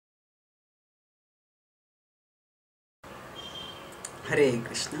Hare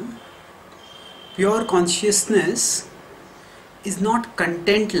Krishna. Pure consciousness is not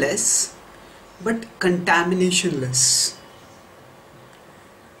contentless but contaminationless.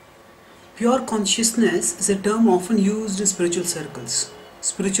 Pure consciousness is a term often used in spiritual circles.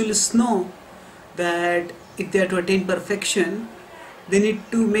 Spiritualists know that if they are to attain perfection, they need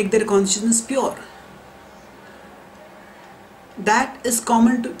to make their consciousness pure. That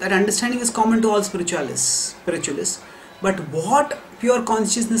understanding is common to all spiritualists. But what pure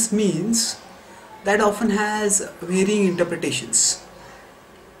consciousness means, that often has varying interpretations.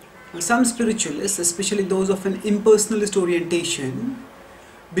 Some spiritualists, especially those of an impersonalist orientation,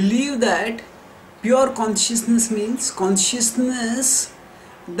 believe that pure consciousness means consciousness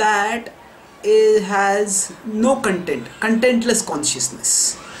that has no content, contentless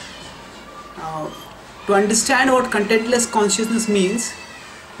consciousness. Now, to understand what contentless consciousness means,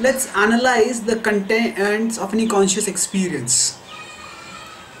 let's analyze the contents of any conscious experience.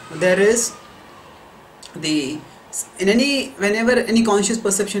 There is whenever any conscious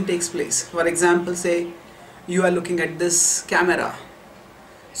perception takes place. For example, say you are looking at this camera.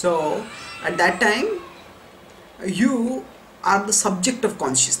 So at that time, you are the subject of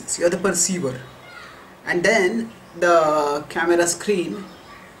consciousness, you are the perceiver, and then the camera screen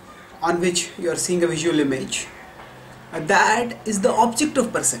on which you are seeing a visual image, that is the object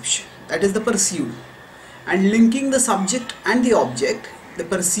of perception, that is the perceived, and linking the subject and the object, the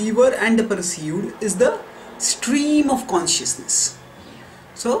perceiver and the perceived, is the stream of consciousness.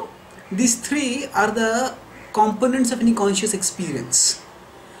 So these three are the components of any conscious experience.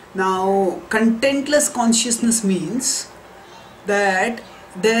 Now, contentless consciousness means that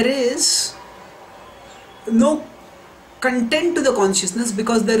there is no content to the consciousness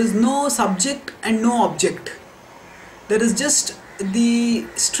because there is no subject and no object. There is just the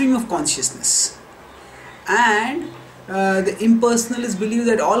stream of consciousness. And the impersonalists believe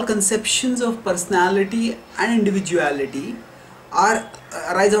that all conceptions of personality and individuality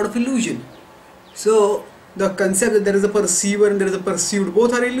arise out of illusion. So the concept that there is a perceiver and there is a perceived,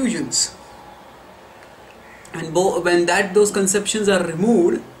 both are illusions. And when those conceptions are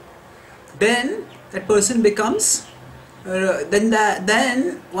removed, then that person becomes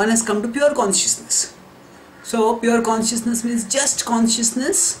then one has come to pure consciousness. So pure consciousness means just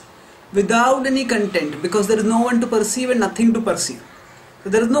consciousness without any content, because there is no one to perceive and nothing to perceive. So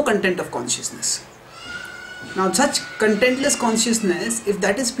there is no content of consciousness. Now such contentless consciousness, if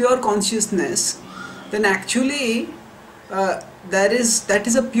that is pure consciousness, then actually that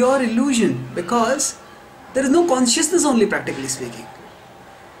is a pure illusion, because there is no consciousness only, practically speaking.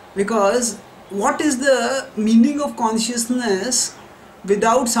 Because what is the meaning of consciousness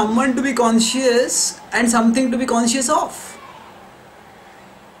without someone to be conscious and something to be conscious of?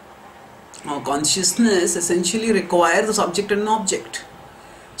 Now, consciousness essentially requires a subject and an object.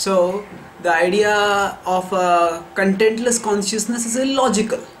 So the idea of a contentless consciousness is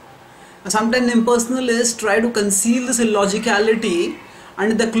illogical. Sometimes impersonalists try to conceal this illogicality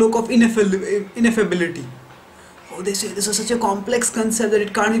under the cloak of ineffability. Oh, they say this is such a complex concept that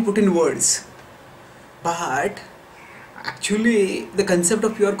it can't be put in words. But actually the concept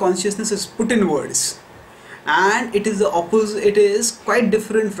of pure consciousness is put in words, and it is the opposite. It is quite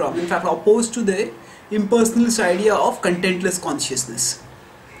different from, in fact opposed to, the impersonalist idea of contentless consciousness.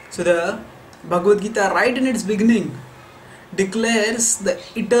 So the Bhagavad Gita, right in its beginning, declares the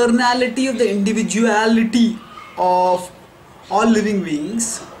eternality of the individuality of all living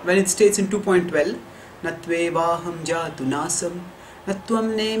beings when it states in 2.12, Natvevaham jatu nasam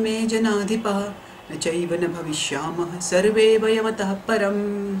natvam neme janadhipaha nachaiva na bhavishyamah sarve vayavatah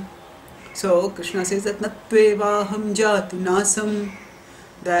param. So Krishna says that Natvevaham jatu nasam,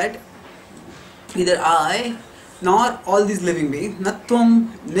 that neither I nor all these living beings,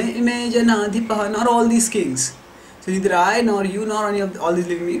 Natvam neme janadhipaha, nor all these kings. So neither I nor you nor any of all these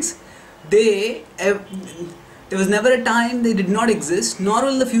living beings, there was never a time they did not exist, nor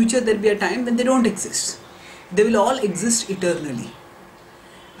will in the future there be a time when they don't exist. They will all exist eternally.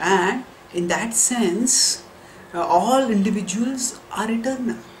 And in that sense, all individuals are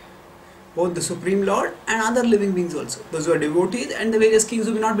eternal. Both the Supreme Lord and other living beings also. Those who are devotees and the various kings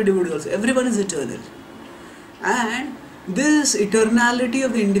who may not be devotees also. Everyone is eternal. And this eternality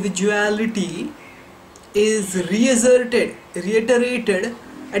of the individuality is reiterated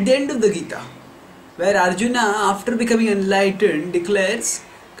at the end of the Gita, where Arjuna, after becoming enlightened, declares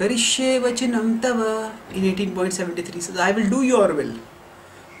Karishye vachanam tava in 18.73, says, I will do your will.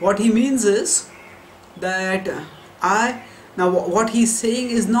 What he means is that what he is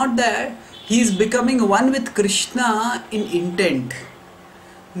saying is not that he is becoming one with Krishna in intent,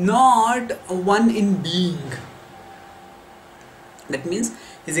 not one in being. That means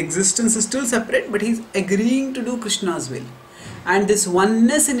his existence is still separate, but he's agreeing to do Krishna's will. And this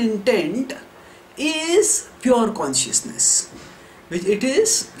oneness in intent is pure consciousness, which it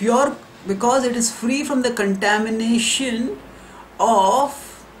is pure because it is free from the contamination of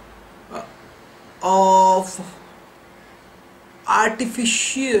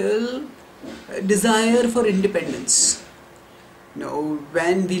artificial desire for independence. Now,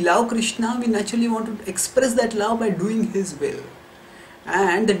 when we love Krishna, we naturally want to express that love by doing his will.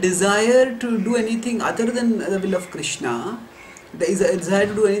 And the desire to do anything other than the will of Krishna, the desire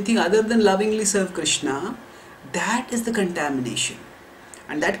to do anything other than lovingly serve Krishna, that is the contamination.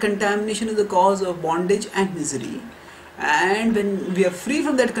 And that contamination is the cause of bondage and misery. And when we are free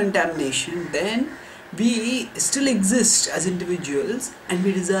from that contamination, then we still exist as individuals and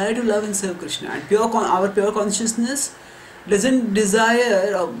we desire to love and serve Krishna. And our pure consciousness doesn't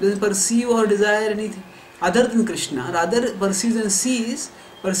desire or doesn't perceive or desire anything other than Krishna, rather perceives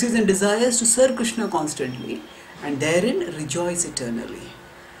and desires to serve Krishna constantly and therein rejoice eternally.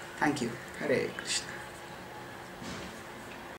 Thank you. Hare Krishna.